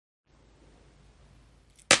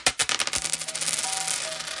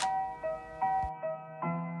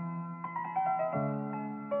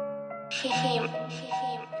Welcome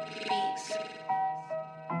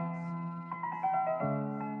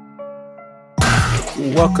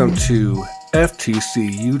to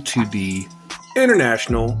FTC UTD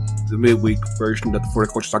International, the midweek version of the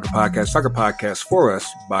Florida Culture Soccer podcast for us,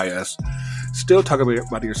 by us. Still talking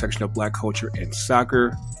about the intersection of black culture and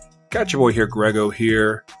soccer. Got your boy here, Grego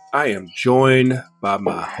here. I am joined by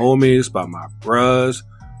my homies, by my bros.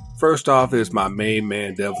 First off is my main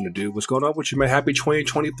man, Devin the Dude. What's going on with you, man? Happy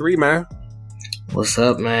 2023, man. What's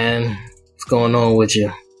up, man? What's going on with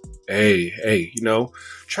you? Hey,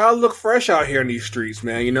 try to look fresh out here in these streets,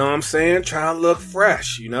 man. You know what I'm saying? Try to look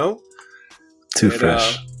fresh,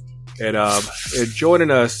 Fresh. And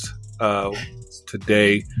joining us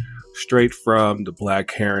today, straight from the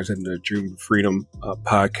Black Herons and the Dream of Freedom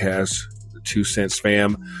podcast, the 2 Cents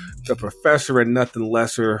fam, the professor and nothing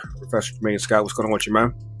lesser, Professor Jermaine Scott. What's going on with you,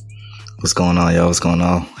 man? What's going on, y'all? What's going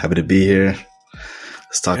on? Happy to be here.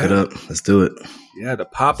 Let's talk it up. Let's do it. Yeah, the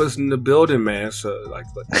Papa's in the building, man. So,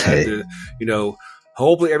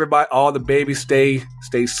 hopefully everybody, all the babies stay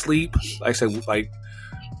asleep. Like I said,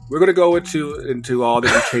 we're gonna go into all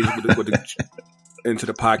the changes into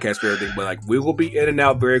the podcast and everything, but we will be in and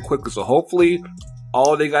out very quickly. So hopefully,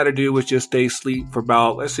 all they got to do is just stay asleep for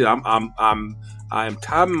about. Let's see, I am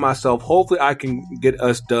timing myself. Hopefully, I can get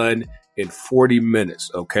us done in 40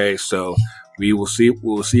 minutes. Okay, so we will see.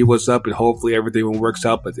 We'll see what's up, and hopefully everything works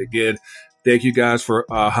out. But again, thank you guys for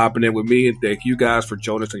hopping in with me, and thank you guys for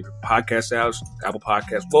joining us on your podcast apps, Apple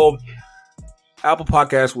Podcasts. Well, Apple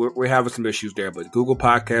Podcasts, we're having some issues there, but Google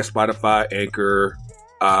Podcasts, Spotify, Anchor,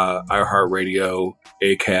 iHeartRadio,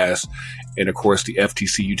 Acast, and of course the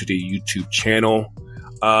FTC UTD YouTube channel.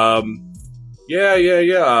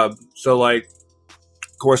 So, of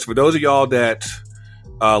course, for those of y'all that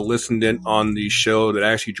listened in on the show that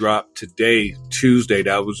actually dropped today, Tuesday,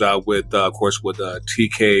 that was with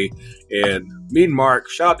TK and Mean Mark.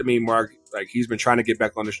 Shout out to Mean Mark. He's been trying to get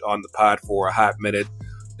back on the pod for a hot minute.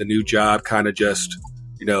 The new job kind of just,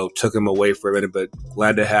 took him away for a minute, but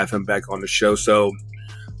glad to have him back on the show. So,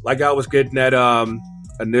 I was getting at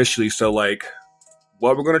initially, so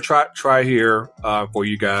what we're going to try here for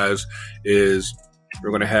you guys is we're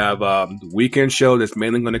going to have the weekend show that's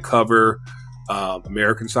mainly going to cover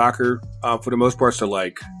American soccer for the most part. So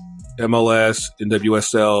MLS,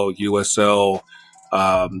 NWSL, USL,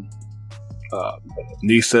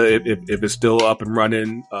 NISA, if it's still up and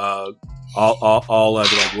running, all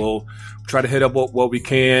of it. We'll try to hit up what we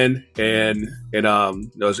can, and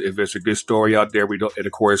if there's a good story out there, we don't. And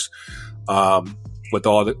of course, with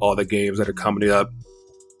all the games that are coming up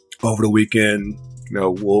over the weekend,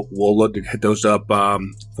 we'll look to hit those up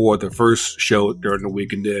for the first show during the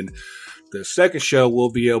week, and then the second show we'll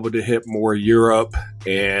be able to hit more Europe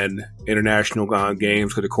and international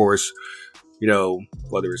games. Because of course,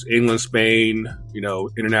 whether it's England, Spain,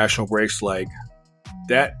 international breaks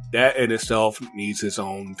that in itself needs its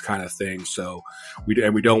own kind of thing. So we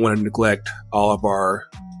don't want to neglect all of our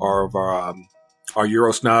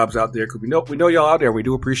Euro snobs out there, because we know y'all out there. We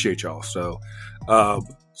do appreciate y'all. So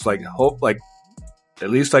it's hope at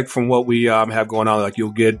least from what we have going on,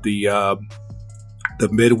 you'll get the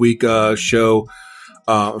midweek show.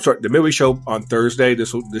 The midweek show on Thursday.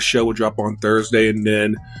 This show will drop on Thursday, and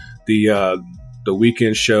then the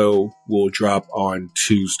weekend show will drop on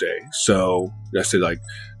Tuesday. So that's it.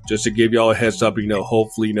 Just to give y'all a heads up,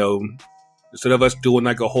 hopefully, instead of us doing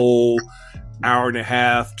a whole hour and a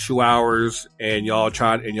half, 2 hours, and y'all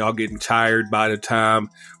getting tired by the time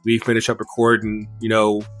we finish up recording,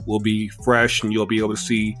 we'll be fresh and you'll be able to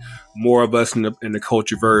see more of us in the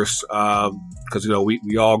Cultureverse. Because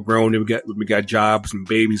we all grown and we got jobs and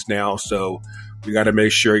babies now, so we got to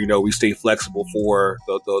make sure we stay flexible for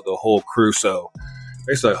the whole crew. So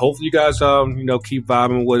basically, hopefully you guys keep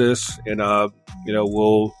vibing with us, and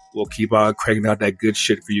we'll keep on cranking out that good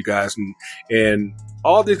shit for you guys, and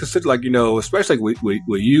all this considered, especially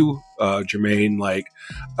with you, Jermaine.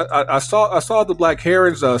 I saw the Black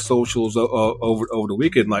Herons socials over the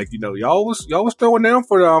weekend. Y'all was throwing down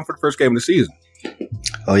for the first game of the season.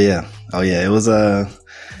 Oh yeah. It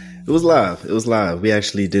was live. We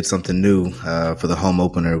actually did something new for the home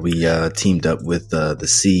opener. We teamed up with the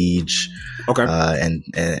Siege, okay, and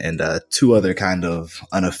two other kind of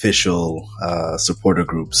unofficial supporter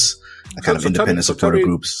groups, independent supporter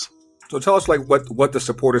groups. So tell us what the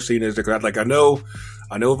supporter scene is. I know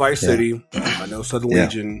Vice City, I know Southern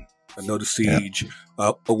Legion, I know the Siege.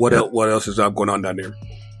 But what else is going on down there?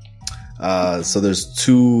 So there's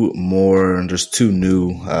two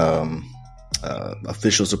new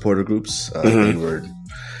official supporter groups. They were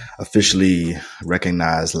officially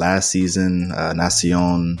recognized last season,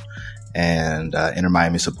 Nacion and Inter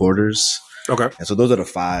Miami supporters. Okay. And so those are the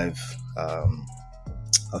 5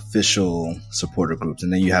 official supporter groups.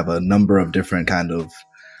 And then you have a number of different kind of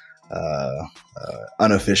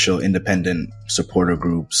unofficial independent supporter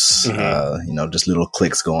groups, just little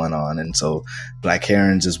cliques going on. And so Black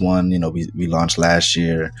Herons is one, we launched last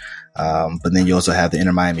year. But then you also have the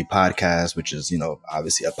Inter Miami podcast, which is,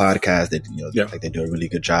 obviously a podcast that, like they do a really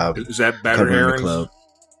good job. Is that Battered Herons? The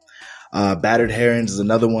club. Battered Herons is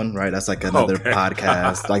another one, right? That's like another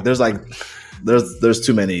podcast. Like there's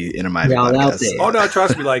too many Inter Miami podcasts. Oh no,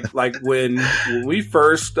 trust me. Like when we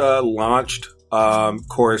first launched,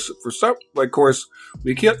 course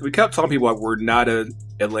we kept telling people like we're not a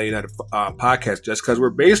Atlanta United podcast just because we're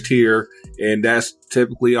based here and that's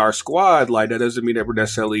typically our squad. Like that doesn't mean that we're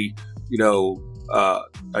necessarily a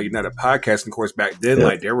United podcast. And of course, back then,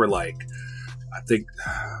 like there were like I think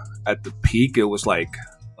at the peak it was like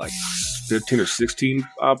 15 or 16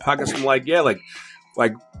 podcasts. I'm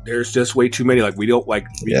like there's just way too many. Like we don't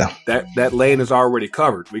that lane is already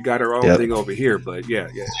covered. We got our own thing over here. But yeah.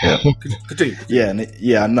 Continue.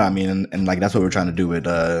 Yeah, no, I mean, and like that's what we're trying to do with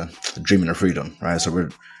Dreaming of Freedom, right? So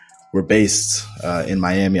we're based in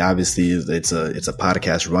Miami. Obviously, it's a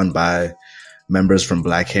podcast run by members from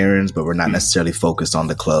Black Herons, but we're not necessarily focused on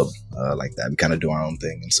the club like that. We kind of do our own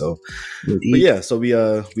thing, and so, but yeah, so we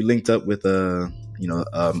linked up with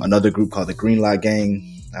another group called the Greenlight Gang.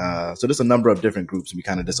 So there's a number of different groups. We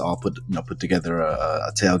kind of just all put together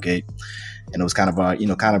a tailgate, and it was kind of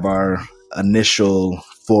our initial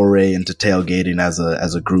foray into tailgating as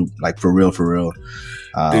a group, like for real.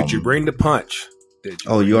 Did you bring the punch?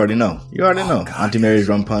 You already know. God, Auntie Mary's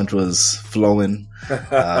rum punch was flowing.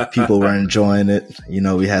 People were enjoying it.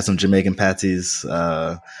 We had some Jamaican patties.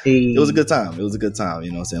 It was a good time. You know what I'm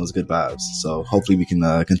saying? It was good vibes. So hopefully we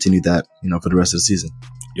can continue that, for the rest of the season.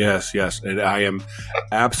 Yes. And I am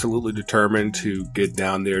absolutely determined to get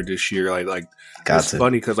down there this year. It's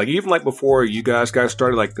funny because even before you guys got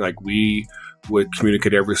started, like we would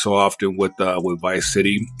communicate every so often with Vice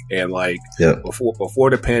City, and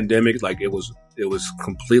before the pandemic, it was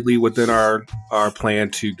completely within our plan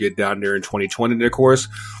to get down there in 2020. And of course,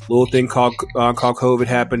 little thing called COVID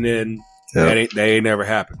happened, and that ain't never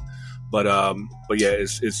happened. But yeah,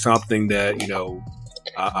 it's something that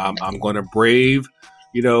I'm going to brave.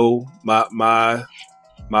 My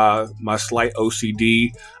slight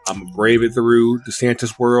OCD. I'm gonna brave it through the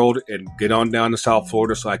Santa's world and get on down to South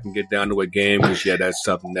Florida so I can get down to a game. Because that's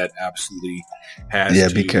something that absolutely has. Yeah,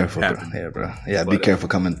 be careful, happen. Bro. Yeah, bro. Yeah, be careful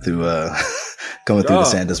coming through the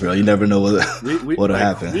Santa's world. You never know what'll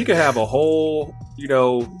happen. We could have a whole,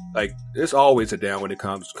 it's always a down when it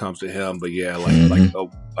comes to him. But yeah,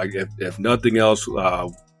 if nothing else, I'm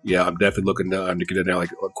definitely looking to get in there.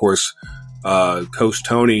 Like, of course. Coach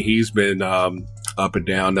Tony, he's been up and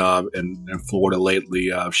down in Florida lately.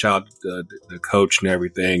 Shout out to the coach and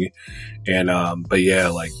everything. And but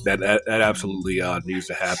yeah, that absolutely needs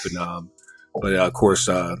to happen. But of course,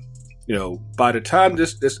 by the time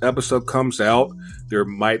this episode comes out, there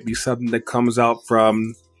might be something that comes out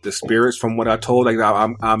from the spirits. From what I told,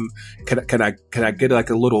 can I get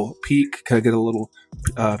a little peek? Can I get a little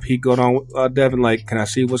peek going on, Devin? Can I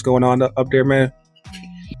see what's going on up there, man?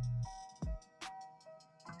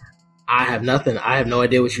 I have nothing. I have no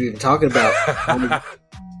idea what you're even talking about. I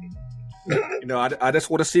just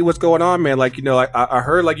want to see what's going on, man. I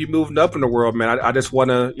heard you moving up in the world, man. I just want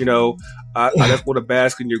to, I just want to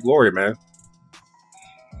bask in your glory, man.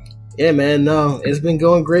 Yeah, man. No, it's been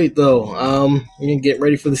going great though. We're getting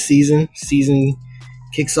ready for the season. Season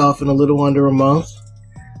kicks off in a little under a month.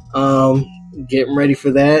 Getting ready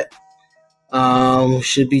for that.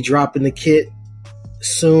 Should be dropping the kit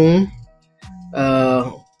soon.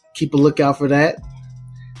 Keep a lookout for that.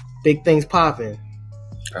 Big things popping.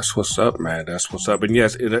 That's what's up, man. That's what's up. And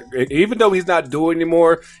yes, even though he's not doing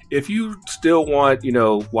anymore, if you still want,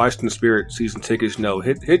 Washington Spirit season tickets,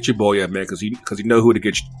 hit your boy up, man, because you know who to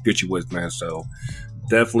get you with, man. So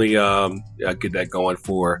definitely get that going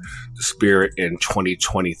for the Spirit in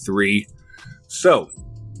 2023. So,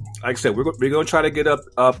 like I said, we're going to try to get up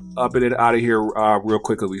and out of here real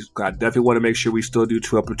quickly. I definitely want to make sure we still do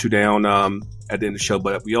 2 up or 2 down at the end of the show.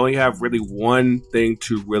 But we only have really one thing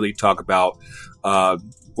to really talk about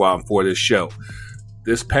for this show.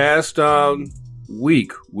 This past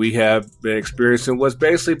week, we have been experiencing what's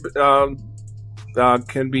basically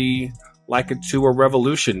can be likened to a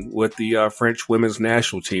revolution with the French women's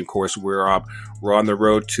national team. Of course, we're on the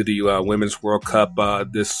road to the Women's World Cup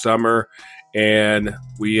this summer. And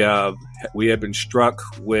we have been struck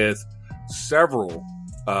with several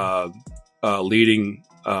leading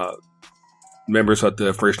members of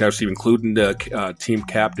the French national team, including the team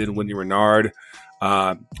captain, Wendy Renard.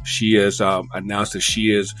 She has announced that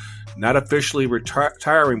she is not officially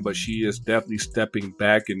retiring, but she is definitely stepping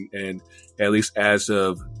back. And at least as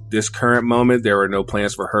of this current moment, there are no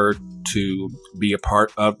plans for her to be a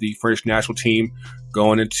part of the French national team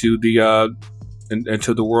going into the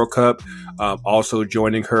World Cup. Also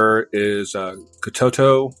joining her is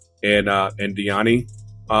Katoto and Diani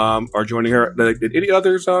are joining her. Any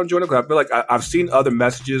others joining her? I feel like I've seen other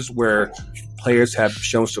messages where players have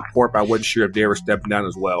shown support, but I wasn't sure if they were stepping down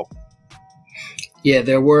as well. Yeah,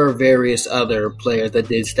 there were various other players that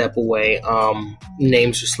did step away.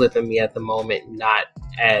 Names are slipping me at the moment, not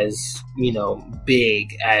as,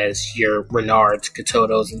 big as your Renards,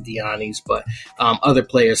 Katotos, and Dianis, but other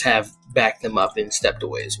players have backed them up and stepped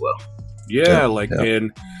away as well. Yeah,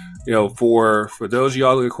 and for those of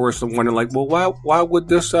y'all, of course, I'm wondering, well, why would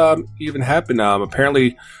this even happen?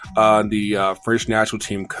 Apparently, the French national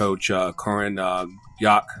team coach, Corinne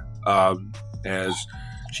Yak,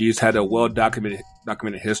 she's had a well-documented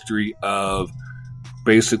history of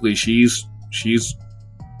basically she's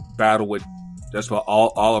battled with just about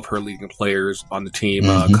all of her leading players on the team.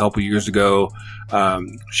 A couple years ago,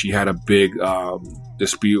 she had a big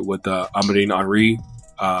dispute with Amadine Henry,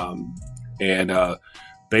 and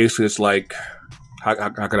basically it's like, how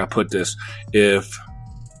can I put this? If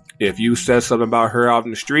you said something about her out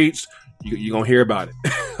in the streets, you're gonna hear about it.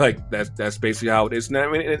 That's basically how it is.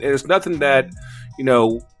 It's nothing that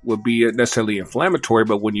would be necessarily inflammatory,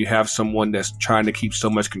 but when you have someone that's trying to keep so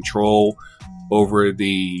much control over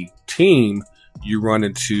the team, you run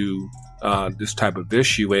into this type of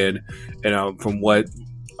issue. And from what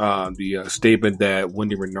the statement that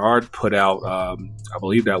Wendy Renard put out, I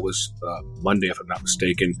believe that was Monday, if I'm not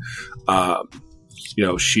mistaken.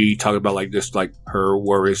 She talked about her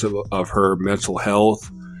worries of her mental health,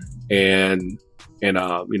 and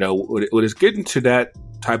when it's getting to that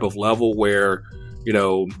type of level where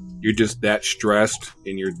you're just that stressed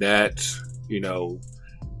and you're that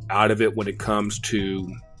out of it when it comes to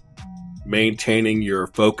maintaining your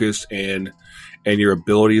focus and your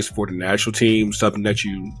abilities for the national team, something that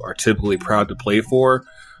you are typically proud to play for.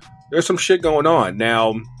 There's some shit going on.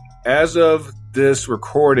 Now, as of this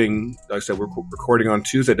recording, like I said, we're recording on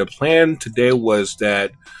Tuesday. The plan today was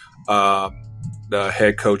that the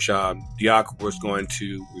head coach, Diack, was going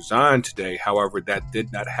to resign today. However, that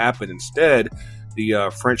did not happen. Instead,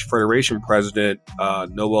 the French Federation president,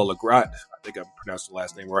 Noël Le Graët, I think I pronounced the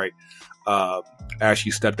last name right,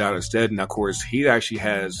 actually stepped down instead. And of course, he actually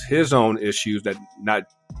has his own issues that not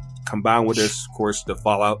combined with this, of course, the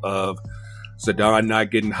fallout of Zidane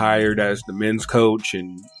not getting hired as the men's coach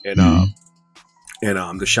and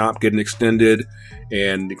Deschamps getting extended,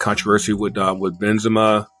 and the controversy with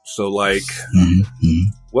Benzema. So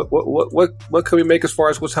what can we make as far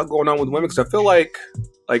as what's going on with women? Because I feel like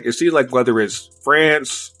it seems like whether it's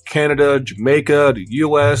France, Canada, Jamaica, the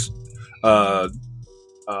U.S.,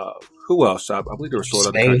 who else? I believe there were sort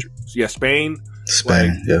of other countries. Yeah, Spain.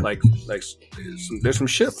 There's some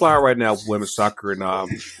shit flying right now with women's soccer, and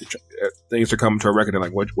things are coming to a record.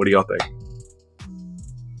 And what do y'all think?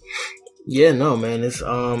 Yeah, no, man, it's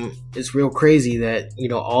real crazy that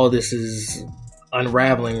all this is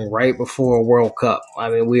unraveling right before a World Cup. I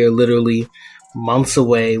mean, we are literally months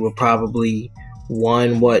away. We're probably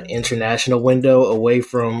one international window away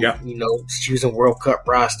from choosing World Cup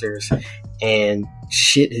rosters, and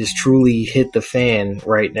shit has truly hit the fan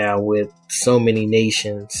right now with so many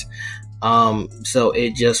nations. So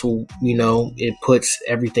it just it puts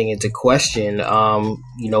everything into question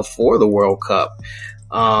for the World Cup.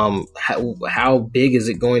 How big is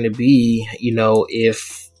it going to be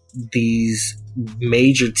if these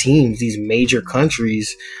major teams, these major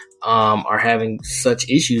countries are having such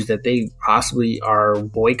issues that they possibly are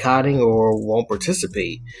boycotting or won't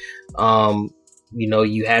participate?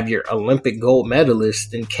 You have your Olympic gold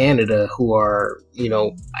medalists in Canada who are,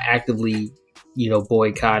 actively,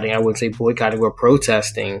 boycotting. I wouldn't say boycotting, but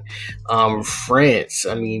protesting. France,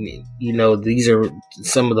 I mean, these are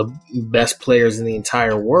some of the best players in the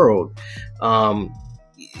entire world.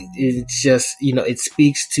 It's just, it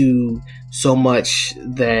speaks to so much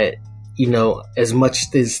that, as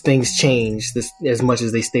much as things change, as much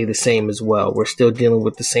as they stay the same as well. We're still dealing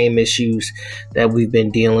with the same issues that we've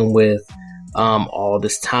been dealing with all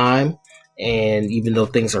this time. And even though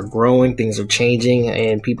things are growing, things are changing,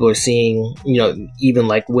 and people are seeing, even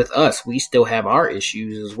like with us, we still have our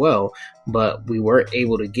issues as well, but we were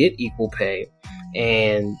able to get equal pay.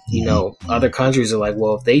 And, other countries are like,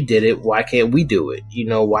 well, if they did it, why can't we do it?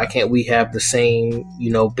 Why can't we have the same,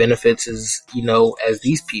 benefits as, as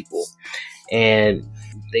these people? And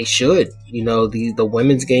They should. The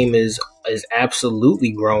women's game is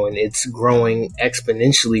absolutely growing. It's growing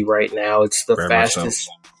exponentially right now. It's the fastest.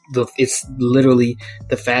 It's literally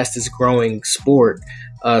the fastest growing sport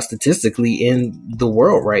statistically in the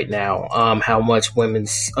world right now. How much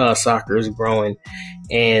women's soccer is growing,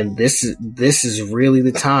 and this is really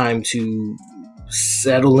the time to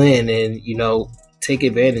settle in and take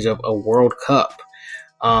advantage of a World Cup,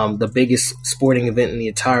 the biggest sporting event in the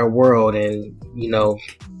entire world, and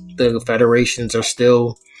the federations are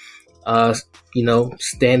still they're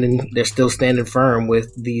still standing firm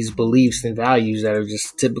with these beliefs and values that are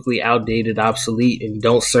just typically outdated, obsolete, and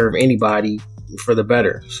don't serve anybody for the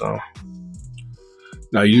better. So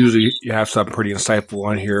now, usually you have something pretty insightful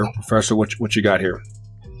on here, Professor. What you got here?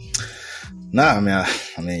 Nah, I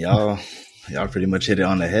mean, y'all pretty much hit it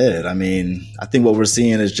on the head. I mean, I think what we're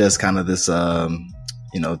seeing is just kind of this,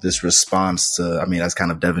 this response to, as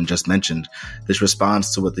kind of Devin just mentioned, this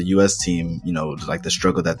response to what the U.S. team, like the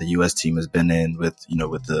struggle that the U.S. team has been in with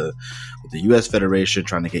the U.S. Federation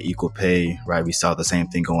trying to get equal pay, right? We saw the same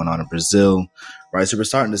thing going on in Brazil, right? So we're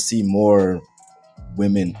starting to see more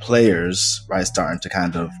women players, right, starting to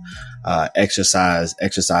kind of exercise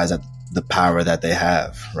the power that they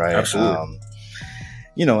have, right? Absolutely.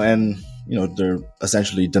 They're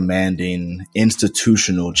essentially demanding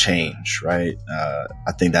institutional change, right?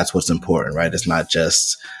 I think that's what's important, right? It's not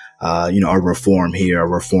just, a reform here, a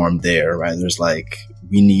reform there, right? There's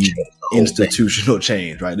we need institutional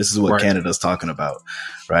change, right? This is what Canada's talking about,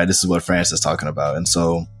 right? This is what France is talking about. And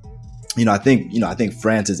so, I think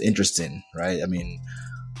France is interesting, right? I mean,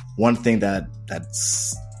 one thing that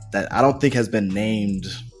I don't think has been named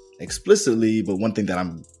explicitly, but one thing that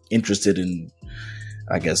I'm interested in,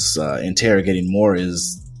 I guess, interrogating more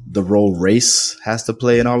is the role race has to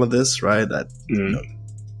play in all of this, right? That,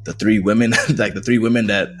 the three women, the three women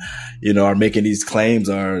that, are making these claims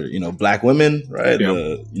are, Black women, right?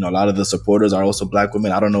 Yeah. A lot of the supporters are also Black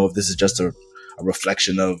women. I don't know if this is just a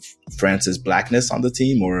reflection of France's Blackness on the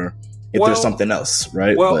team or if there's something else,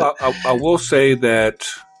 right? Well, I will say that,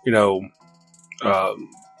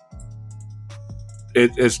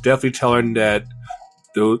 it's definitely telling that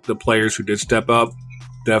the players who did step up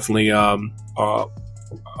definitely are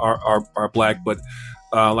Black, but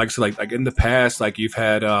like I said, like in the past, like you've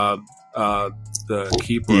had the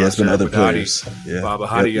keeper, it's been other players.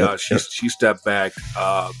 Bahati, she stepped back.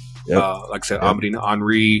 Like I said, Amandine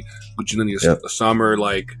Henry, Virginia Summer,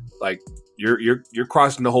 like you're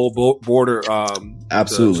crossing the whole border,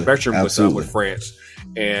 absolutely, the spectrum with France.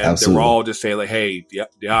 And they were all just saying like, "Hey,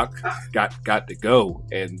 Diack got to go,"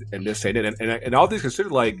 and this and that, and all these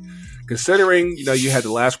considering you had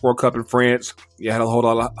the last World Cup in France, you had a whole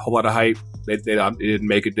lot of hype. They didn't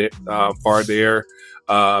make it far there.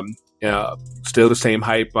 Still the same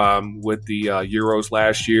hype with the Euros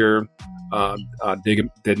last year. Didn't make it.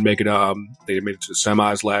 They didn't make it to the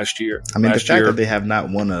semis last year. I mean, the fact that they have not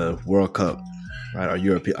won a World Cup, right, or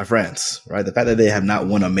European, or France, right? The fact that they have not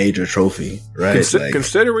won a major trophy, right?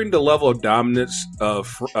 Considering the level of dominance of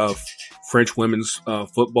French women's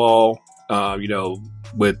football,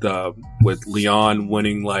 with Lyon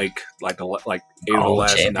winning like 8 of the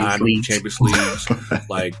last 9 Champions Leagues,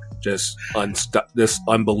 like just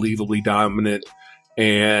unbelievably dominant,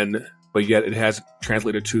 but yet it has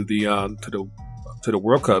translated to the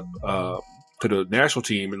World Cup, to the national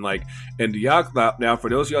team, and Diack. Now, for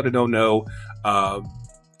those of y'all that don't know,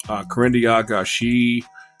 Corinne Diack, she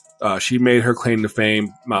made her claim to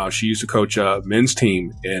fame. She used to coach a men's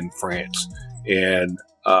team in France, and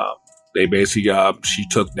they basically she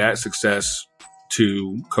took that success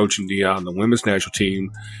to coaching the women's national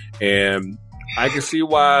team, and I can see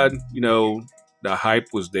why the hype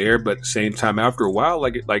was there, but at the same time, after a while,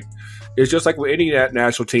 it's just like with any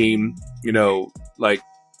national team,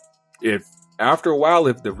 if after a while,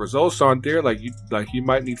 if the results aren't there, you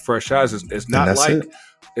might need fresh eyes. It's not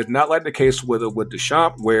like the case with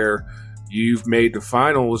Deschamps, where you've made the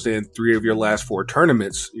finals in 3 of your last 4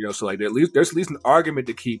 tournaments. So there's at least an argument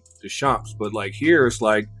to keep Deschamps. But here, it's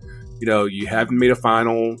you haven't made a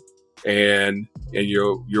final, and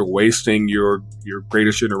you're wasting your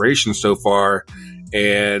greatest generation so far.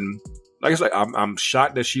 And like I said, I'm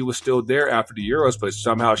shocked that she was still there after the Euros, but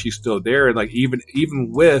somehow she's still there. And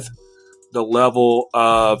even with the level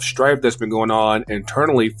of strife that's been going on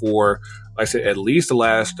internally for, like I said, at least the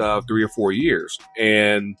last 3 or 4 years,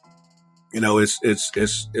 and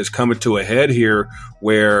it's coming to a head here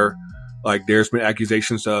where there's been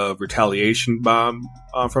accusations of retaliation from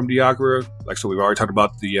Diack. So we've already talked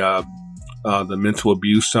about the mental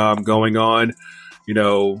abuse going on,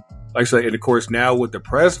 like I said, and of course now with the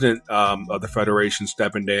president of the federation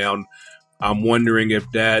stepping down, I'm wondering if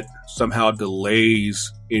that somehow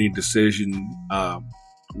delays any decision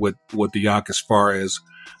with the Yak as far as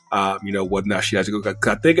whether or not she has to go. 'Cause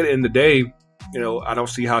I think at the end of the day, I don't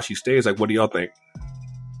see how she stays. Like, what do y'all think?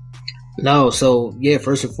 No, so yeah,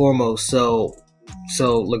 first and foremost, so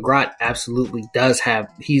LeGrot absolutely does have.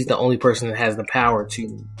 He's the only person that has the power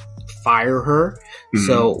to fire her. Mm-hmm.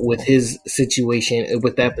 So with his situation,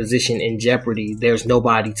 with that position in jeopardy, there's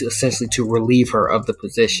nobody to essentially to relieve her of the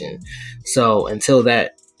position. So until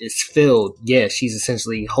that is filled, yeah, she's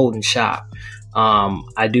essentially holding shop.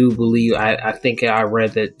 I do believe, I think I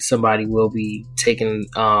read that somebody will be taking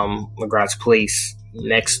LeGrot's place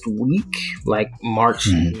next week, like March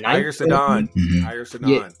 9th. Hire Sedan. Hire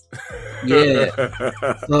Sedan.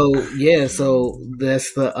 Yeah. So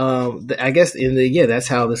that's I guess that's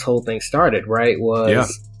how this whole thing started, right?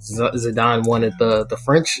 Zidane wanted the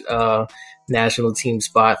French national team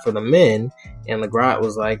spot for the men, and LeGrot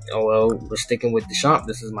was like, "Oh well, we're sticking with Deschamps.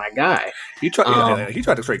 This is my guy." He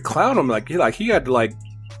tried to straight clown him, like he had to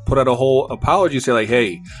put out a whole apology, say like,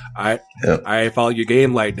 "Hey, I follow your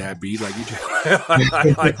game like that, B." Like you just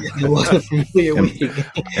it wasn't familiar with you.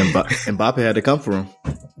 And Mbappe had to come for him.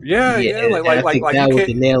 Yeah. I think that was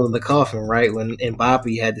the nail in the coffin, right? When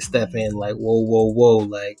Mbappe had to step in, like, whoa,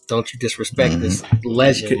 like, don't you disrespect this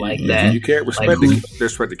legend that. You can't respect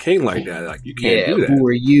the king like that. Like, you can't do that. Who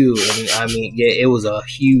are you? And I mean, it was a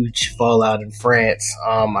huge fallout in France.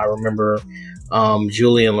 I remember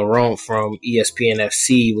Julien Laurent from ESPN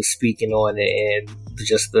FC was speaking on it, and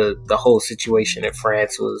just the whole situation in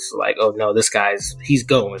France was like, oh no, he's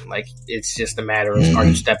going. Like, it's just a matter of, are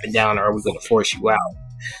you stepping down or are we going to force you out?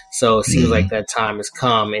 So it seems like that time has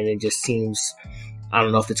come, and it just seems, I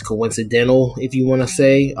don't know if it's coincidental, if you want to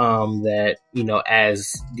say, that,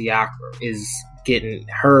 as Diakra is getting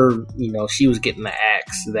her, she was getting the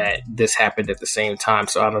axe, that this happened at the same time.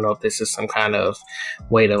 So I don't know if this is some kind of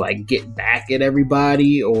way to get back at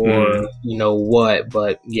everybody or, what,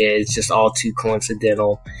 but yeah, it's just all too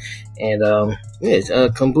coincidental. And it's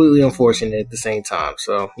completely unfortunate at the same time.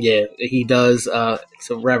 So yeah, he does.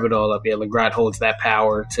 To wrap it all up, yeah, LeGrot holds that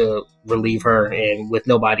power to relieve her, and with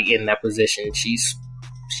nobody in that position, she's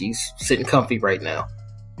sitting comfy right now.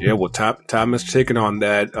 Yeah, well, time is ticking on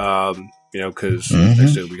that. Because like I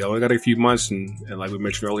said, we only got a few months, and like we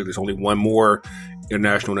mentioned earlier, there's only one more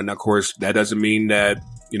international, and of course, that doesn't mean that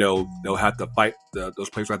they'll have to fight. Those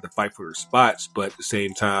players will have to fight for their spots, but at the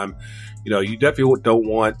same time, you definitely don't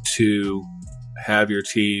want to have your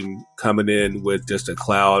team coming in with just a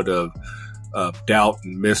cloud of doubt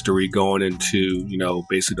and mystery going into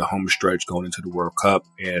basically the home stretch going into the World Cup,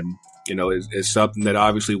 and it's something that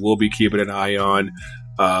obviously we'll be keeping an eye on.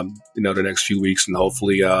 The next few weeks, and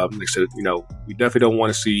hopefully, like I said, we definitely don't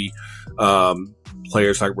want to see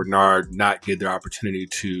players like Renard not get their opportunity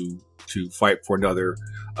to fight for another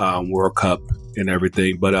World Cup and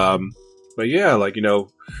everything. But yeah,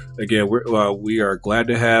 again, we are glad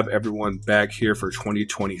to have everyone back here for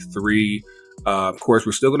 2023. Of course,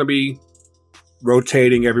 we're still going to be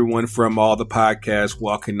rotating everyone from all the podcasts: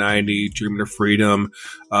 Walking 90, Dreaming of Freedom,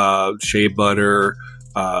 Shea Butter.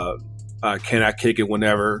 Can I Kick It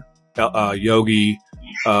whenever Yogi,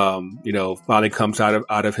 finally comes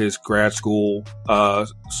out of his grad school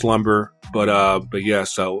slumber. But yeah,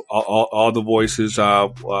 so all the voices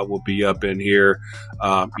will be up in here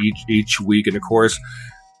each week, and of course,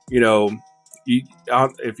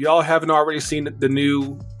 if y'all haven't already seen the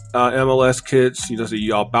new MLS kits, so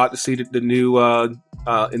y'all about to see the new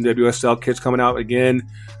NWSL kits coming out again.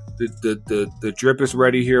 The drip is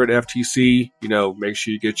ready here at FTC. Make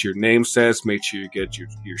sure you get your name sets. Make sure you get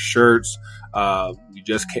your shirts. You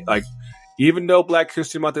just can't, even though Black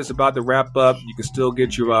History Month is about to wrap up, you can still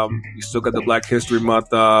get your you still got the Black History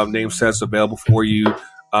Month name sets available for you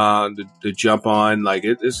to jump on.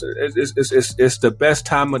 It's the best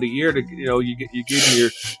time of the year to you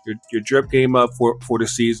getting your drip game up for the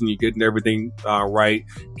season. You're getting everything right.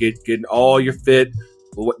 Getting all your fit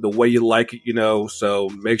the way you like it, so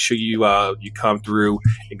make sure you come through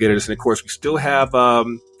and get it. And of course, we still have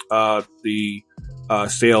the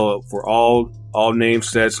sale for all name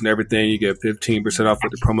sets and everything. You get 15% off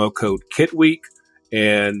with the promo code KITWEEK.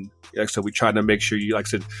 And like I said, we try to make sure you, like I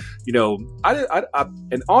said, I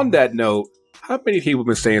and on that note, how many people have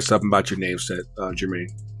been saying something about your name set,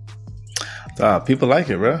 Jermaine? People like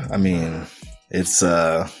it, bro. I mean, it's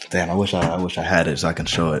damn. I wish I had it so I can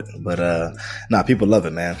show it. But people love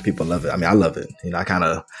it, man. People love it. I mean, I love it. I kind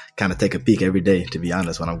of take a peek every day, to be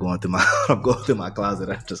honest. When I'm going through my closet,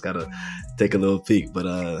 I just gotta take a little peek. But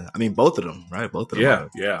I mean, both of them, right? Both of them.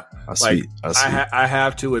 Yeah. Are sweet. I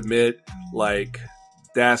have to admit,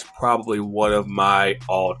 that's probably one of my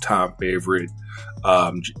all-time favorite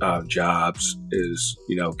jobs is,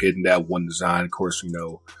 getting that one design. Of course,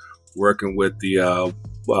 working with the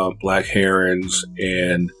Black Herons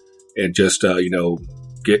and just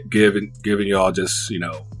giving y'all just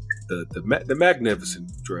the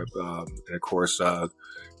magnificent drip, and of course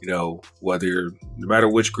no matter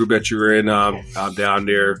which group that you're in down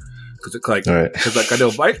there, because I know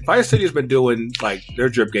Vice City has been doing their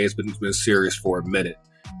drip game's been serious for a minute.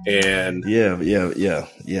 And yeah.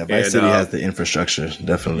 Vice City has the infrastructure,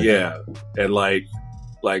 definitely. Yeah, and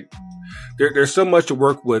there's so much to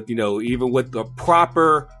work with, even with the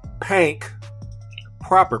proper pank.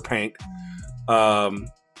 You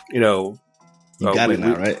got it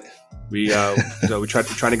now, right? We trying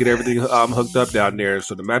to get everything hooked up down there.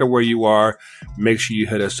 So no matter where you are, make sure you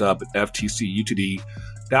hit us up at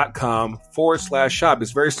ftcutd.com/shop.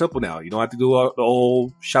 It's very simple now. You don't have to do the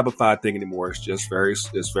old Shopify thing anymore. It's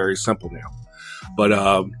very simple now. But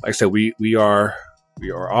like I said, we are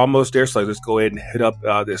almost there. So let's go ahead and hit up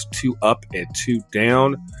this 2 up and 2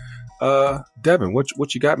 down. Devin,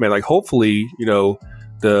 what you got, man? Hopefully,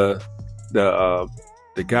 the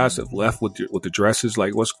guys that left with the dresses,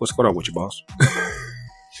 what's going on with you, boss?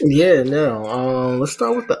 Yeah, no. Let's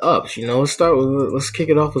start with the ups. Let's kick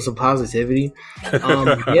it off with some positivity.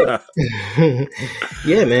 Yeah,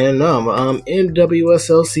 yeah, man.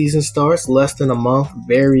 NWSL season starts less than a month.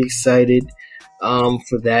 Very excited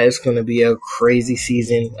for that. It's going to be a crazy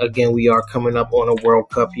season. Again, we are coming up on a World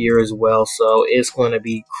Cup year as well, so it's going to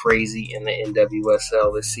be crazy in the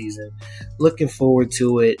NWSL this season. Looking forward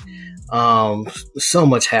to it. So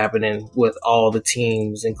much happening with all the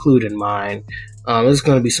teams, including mine. There's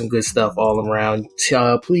going to be some good stuff all around.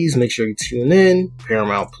 Please make sure you tune in.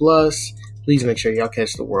 Paramount Plus. Please make sure y'all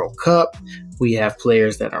catch the World Cup. We have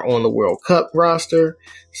players that are on the World Cup roster,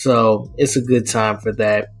 so it's a good time for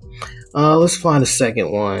that. Let's find a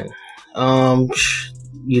second one.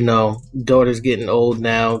 Daughter's getting old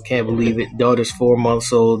now. Can't believe it. Daughter's 4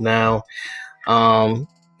 months old now. Time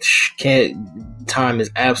is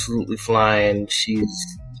absolutely flying.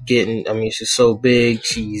 She's so big.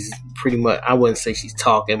 She's pretty much, I wouldn't say she's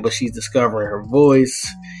talking, but she's discovering her voice.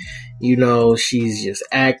 She's just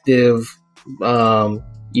active.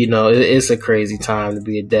 It's a crazy time to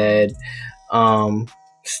be a dad.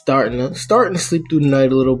 Starting to sleep through the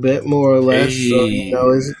night a little bit, more or less. Hey.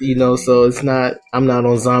 So it's not, I'm not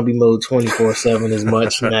on zombie mode 24/7 as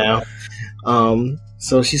much now.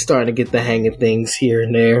 So she's starting to get the hang of things here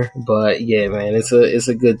and there, but yeah, man, it's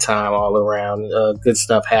a good time all around. Good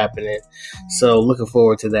stuff happening. So looking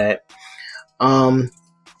forward to that.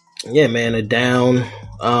 Yeah, man, a down.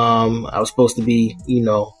 I was supposed to be,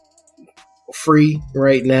 free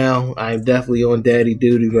right now. I'm definitely on daddy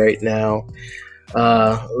duty right now.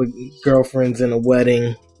 Girlfriend's in a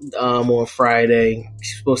wedding, on Friday.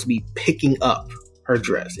 She's supposed to be picking up her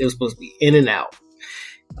dress. It was supposed to be in and out.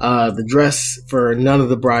 The dress for none of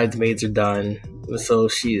the bridesmaids are done, so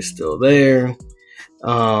she is still there.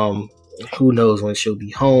 Who knows when she'll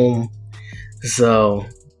be home? So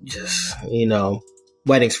just,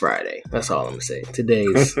 wedding's Friday. That's all I'm gonna say.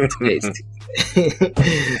 Today's Tuesday.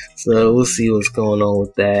 So we'll see what's going on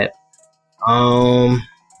with that.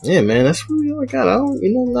 Yeah, man, that's really all I got.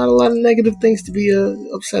 Not a lot of negative things to be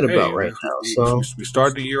upset about right now. So we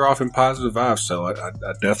started the year off in positive vibes, so I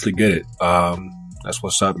definitely get it. That's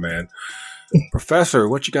what's up, man. Professor,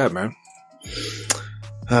 what you got, man?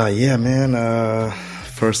 Yeah, man.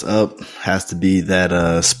 First up has to be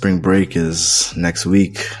that spring break is next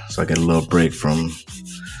week, so I get a little break from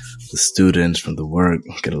the students, from the work,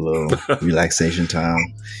 get a little relaxation time.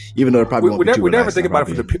 Even though it probably won't be too we never relaxing, think about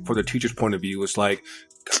it from the teacher's point of view. It's like,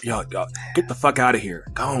 yo, get the fuck out of here.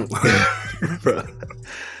 Go on.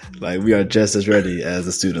 Like, we are just as ready as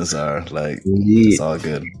the students are. Like, it's all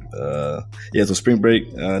good. Yeah, so spring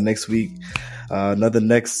break next week. The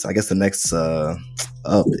next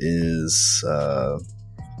up is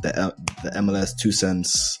the MLS 2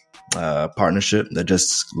 Cents partnership that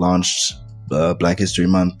just launched Black History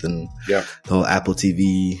Month, and the whole Apple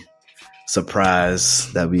TV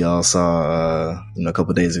surprise that we all saw a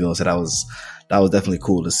couple of days ago. So that was definitely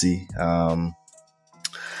cool to see.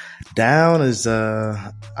 Down is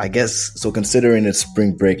I guess, so considering it's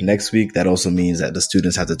spring break next week, that also means that the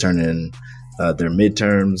students have to turn in their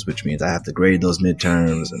midterms, which means I have to grade those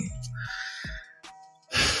midterms, and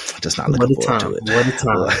just not looking forward to it. What a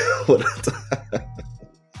time. What a time.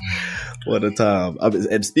 What a time.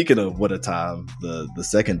 And speaking of what a time, the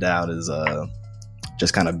second down is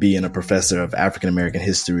just kind of being a professor of African American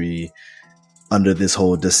history under this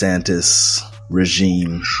whole DeSantis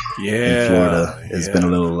regime in Florida has been a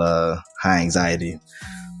little high anxiety,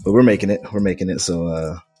 but we're making it.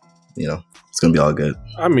 So it's gonna be all good.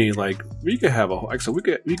 I mean, like we could have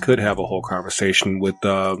we could have a whole conversation with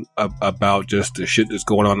about just the shit that's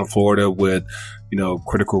going on in Florida with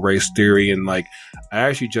critical race theory, and like I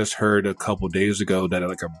actually just heard a couple days ago that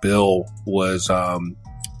like a bill was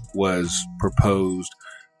proposed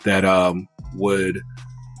that would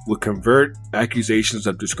convert accusations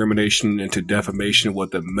of discrimination into defamation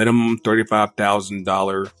with a minimum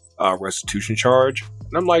 $35,000 restitution charge.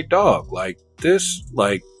 And I'm like, dog, like this,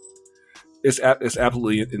 like it's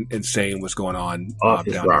absolutely insane what's going on down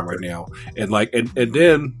there right now. And like, and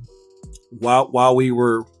then while we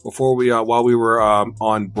were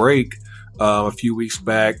on break a few weeks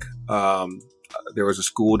back, there was a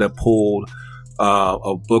school that pulled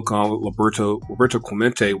a book on Roberto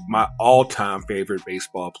Clemente, my all-time favorite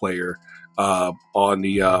baseball player, on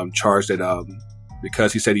the charge that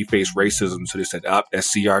because he said he faced racism, so they said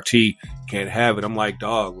SCRT can't have it. I'm like,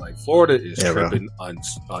 dog, like Florida is tripping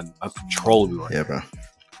uncontrollably right now. Bro.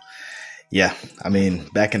 Yeah, I mean,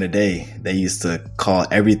 back in the day, they used to call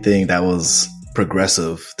everything that was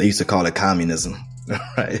progressive, they used to call it communism,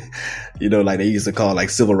 right? Like they used to call like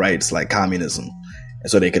civil rights like communism. And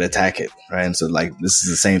so they could attack it, right? And so, like, this is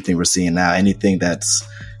the same thing we're seeing now. Anything that's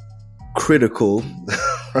critical,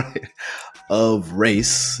 right, of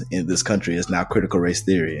race in this country is now critical race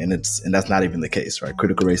theory, and that's not even the case, right?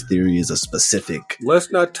 Critical race theory is a specific.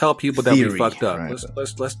 Let's not tell people that theory, we fucked up. Right?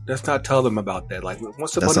 Let's not tell them about that. Like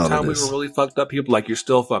once upon a time we were really fucked up. People like you're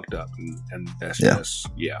still fucked up, and that's just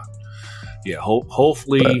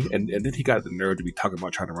Hopefully, and then he got the nerve to be talking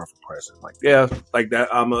about trying to run for president. Like like that.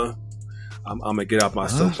 I'm gonna get off my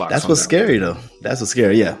soapbox. That's what's scary, though. That's what's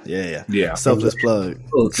scary. Yeah. Selfless plug.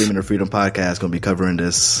 Dreaming of Freedom podcast gonna be covering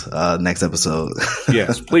this next episode.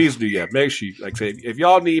 Yes, please do. Yeah, make sure. Like, say if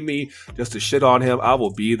y'all need me just to shit on him, I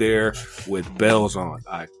will be there with bells on.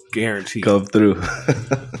 I guarantee. Come through.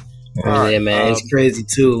 Yeah, man, it's crazy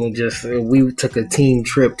too. Just we took a team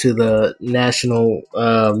trip to the National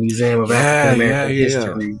Museum of African American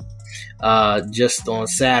History. Just on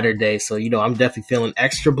Saturday, so I'm definitely feeling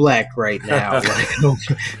extra black right now.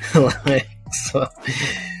 So,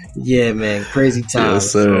 yeah, man, crazy time.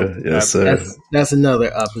 Yes, sir. So yes, sir. That's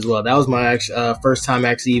another up as well. That was my first time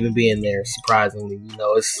actually even being there. Surprisingly,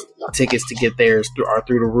 it's tickets to get there are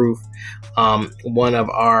through the roof. One of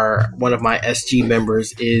my SG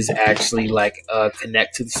members is actually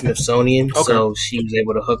connect to the Smithsonian, so she was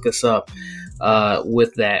able to hook us up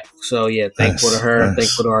with that. So yeah, thankful to her.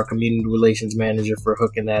 Thankful to our community relations manager for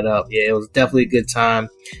hooking that up. Yeah, it was definitely a good time.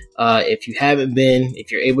 If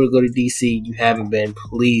you're able to go to DC, you haven't been,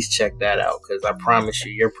 please check that out, because I promise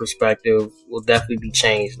you, your perspective will definitely be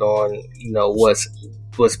changed on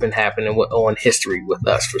what's been happening on history with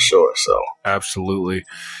us for sure. So absolutely,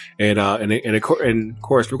 and of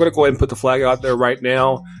course, we're going to go ahead and put the flag out there right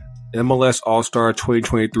now. MLS All-Star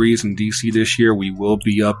 2023 is in DC this year. We will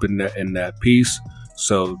be up in that piece.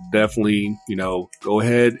 So definitely, go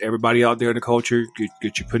ahead, everybody out there in the culture,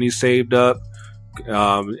 get your pennies saved up,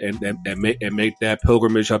 and make that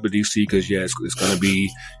pilgrimage up to DC, because it's going to be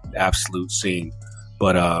an absolute scene.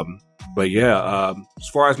 But yeah, as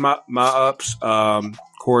far as my ups, of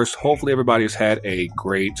course, hopefully everybody has had a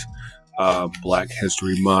great Black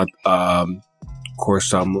History Month. Of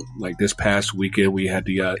course, like this past weekend, we had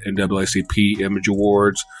the NAACP Image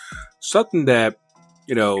Awards. Something that,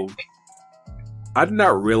 I did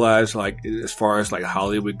not realize, like, as far as like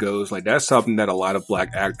Hollywood goes, like that's something that a lot of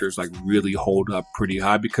Black actors like really hold up pretty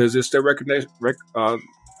high, because it's their recognition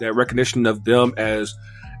of them as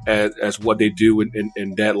what they do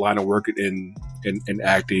in that line of work in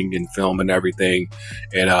acting and film and everything.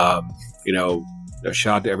 And a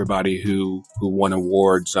shout out to everybody who won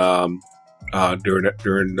awards during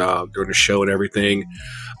the show and everything.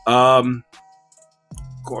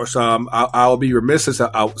 Of course, I'll be remiss since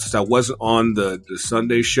I wasn't on the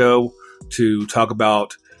Sunday show to talk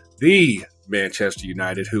about the Manchester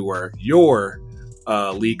United, who are your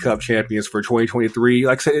League Cup champions for 2023.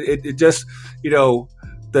 Like I said, it just the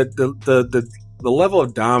level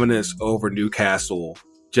of dominance over Newcastle,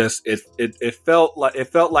 just it felt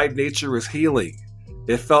like nature was healing.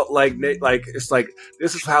 It felt like it's like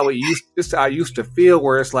this is how I used to feel,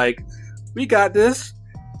 where it's like, we got this,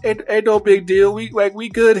 ain't no big deal. We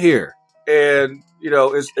good here, and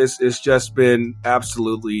it's just been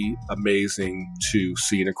absolutely amazing to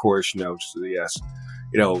see. And of course,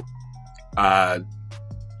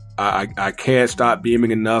 I can't stop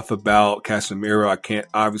beaming enough about Casemiro. I can't,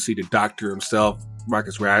 obviously, the doctor himself,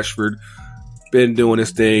 Marcus Rashford. been doing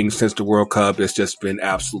this thing since the World Cup. It's just been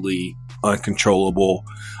absolutely uncontrollable.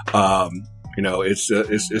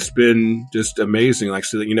 It's been just amazing. Like,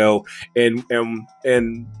 so, and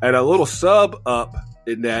a little sub up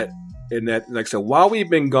in that, like I said, while we've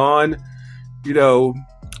been gone,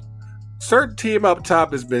 certain team up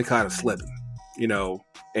top has been kind of slipping,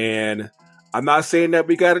 and I'm not saying that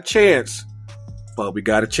we got a chance, but we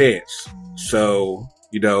got a chance. So,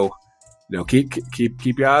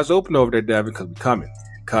 keep your eyes open over there, Devin, because we're coming.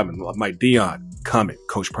 Mike Dion, coming.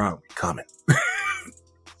 Coach Brown, coming.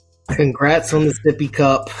 Congrats on the Sippy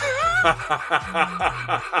Cup.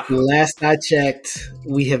 Last I checked,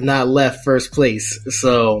 we have not left first place.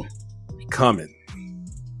 So, coming.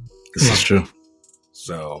 This is true.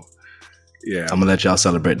 So, yeah, I'm gonna let y'all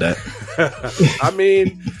celebrate that. I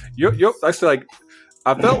mean,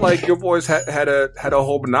 I felt like your boys had a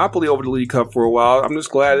whole monopoly over the League Cup for a while. I'm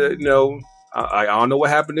just glad that I don't know what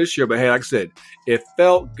happened this year, but hey, like I said, it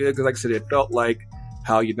felt good because, like I said, it felt like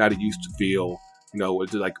how United used to feel.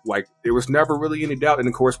 It's like there was never really any doubt. And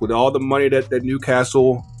of course, with all the money that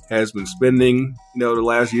Newcastle has been spending, the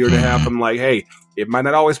last year and a half, I'm like, hey, it might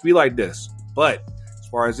not always be like this, but as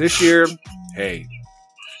far as this year, hey,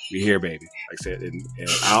 we here, baby. Like I said, and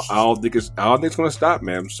I don't think it's going to stop,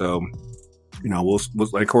 man. So, we'll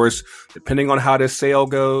of course, depending on how this sale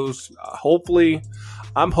goes, hopefully,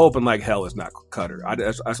 I'm hoping like hell it's not Qatar.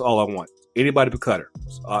 That's all I want. Anybody but Qatar.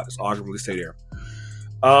 That's all I can really say there.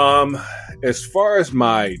 As far as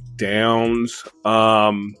my downs,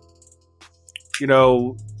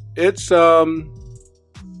 it's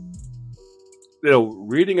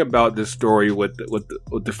reading about this story with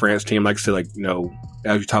the France team, like I said,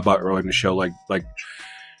 as we talked about earlier in the show,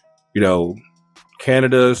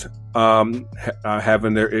 Canada's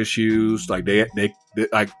having their issues. Like they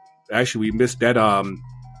actually we missed that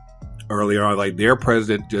earlier on. Like their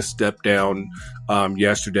president just stepped down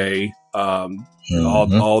yesterday. All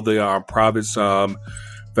the province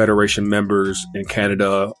federation members in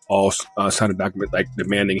Canada all signed a document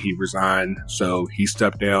demanding he resign. So he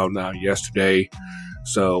stepped down yesterday.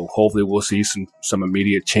 So hopefully we'll see some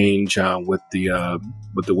immediate change with the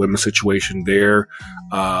women's situation there.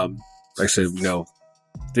 Like I said,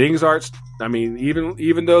 things aren't. I mean,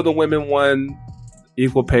 even though the women won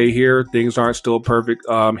equal pay here, things aren't still perfect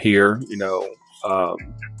here.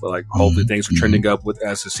 But hopefully things are trending up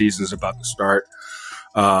as the season's about to start.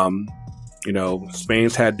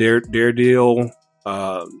 Spain's had their deal,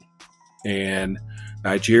 and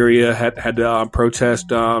Nigeria had to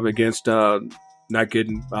protest against not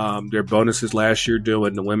getting their bonuses last year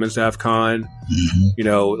doing the women's AFCON.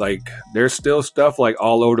 There's still stuff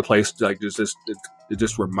all over the place. It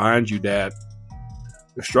just reminds you that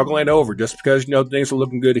the struggle ain't over. Just because things are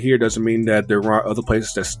looking good here doesn't mean that there aren't other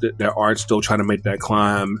places that aren't still trying to make that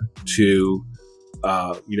climb to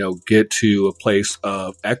get to a place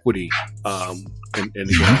of equity in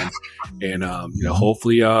the game. And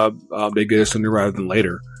hopefully they get it sooner rather than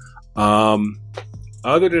later.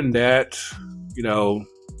 Other than that,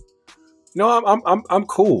 I'm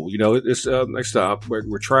cool. It's next up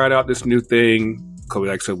we're trying out this new thing.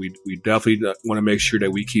 Like I said, we definitely want to make sure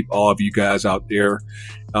that we keep all of you guys out there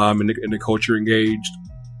in the culture engaged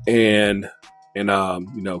and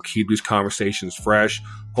keep these conversations fresh.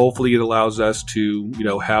 Hopefully it allows us to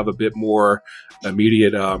have a bit more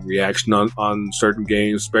immediate reaction on certain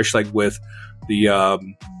games, especially with the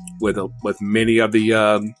with many of the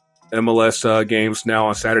MLS games now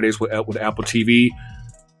on Saturdays with Apple TV.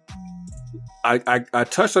 I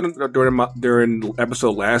touched on it during the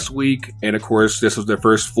episode last week, and of course, this was the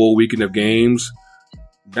first full weekend of games.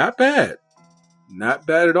 Not bad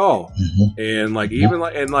at all. And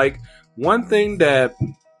one thing that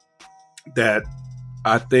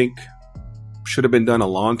I think should have been done a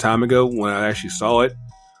long time ago when I actually saw it.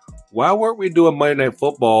 Why weren't we doing Monday Night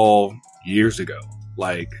Football years ago?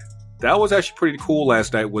 That was actually pretty cool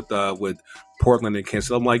last night with Portland and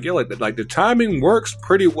Kansas. I'm like, the timing works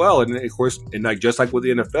pretty well, and of course, just like with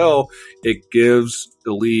the NFL, it gives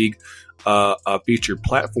the league a featured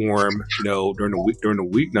platform, during the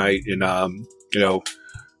weeknight, and I'm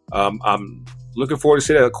looking forward to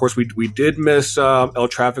see that. Of course, we did miss El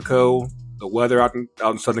Tráfico. The weather out in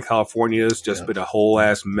Southern California has just been a whole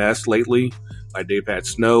ass mess lately. They've had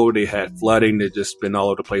snow, they had flooding, they've just been all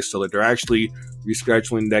over the place. So they're actually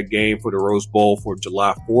rescheduling that game for the Rose Bowl for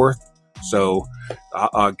July 4th. So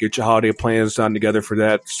get your holiday plans done together for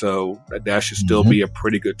that. So that should still be a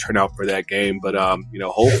pretty good turnout for that game. But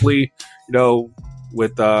hopefully,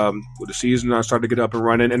 with the season starting to get up and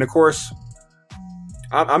running, and of course,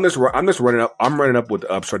 I'm just running up. I'm running up with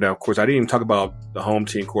the ups right now. Of course, I didn't even talk about the home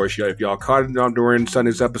team. Of course, if y'all caught it during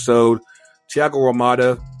Sunday's episode, Thiago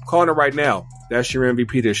Romada, calling it right now. That's your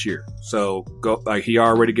MVP this year. So go, like, he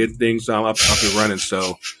already getting things up and running.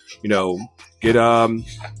 So, get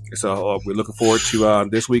so we're looking forward to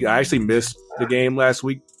this week. I actually missed the game last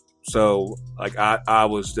week, so like I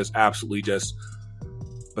was just absolutely just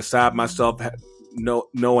beside myself,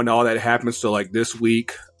 knowing all that happened. So like this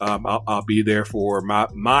week, I'll be there for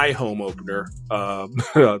my home opener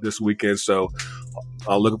this weekend. So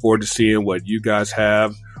I'm looking forward to seeing what you guys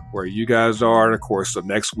have, where you guys are, and of course, so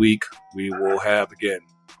next week we will have again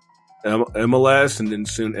MLS and then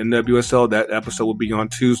soon NWSL. That episode will be on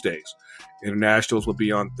Tuesdays. Internationals will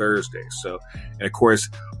be on Thursdays. So, and of course,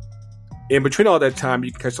 in between all that time,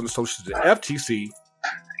 you can catch on the socials at FTC,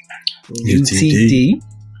 UTD,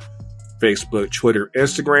 Facebook, Twitter,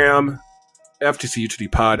 Instagram, FTC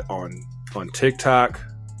UTD Pod on TikTok.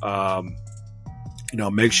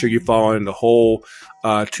 Make sure you're following the whole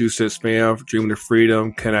 2 Cents Spam, Dreaming of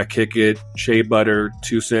Freedom, Can I Kick It, Shea Butter,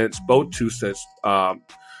 2 Cents, both 2 Cents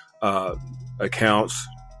accounts,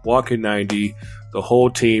 Walking 90, the whole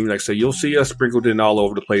team. Like I said, you'll see us sprinkled in all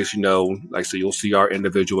over the place. Like I said, you'll see our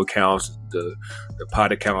individual accounts, the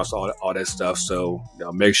pod accounts, all that stuff. So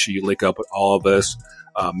make sure you link up with all of us.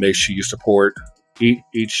 Make sure you support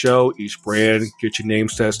each show, each brand. Get your name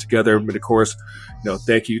sets together. But of course,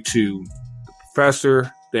 thank you to the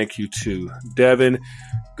professor. Thank you to Devin.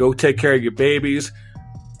 Go take care of your babies.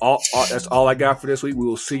 That's all I got for this week. We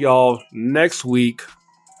will see y'all next week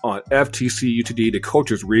on FTC UTD. The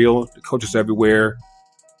culture is real. The culture is everywhere.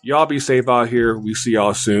 Y'all be safe out here. We see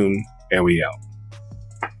y'all soon, and we out.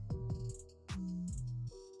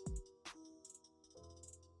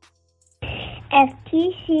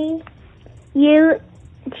 FTC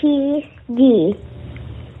UTD.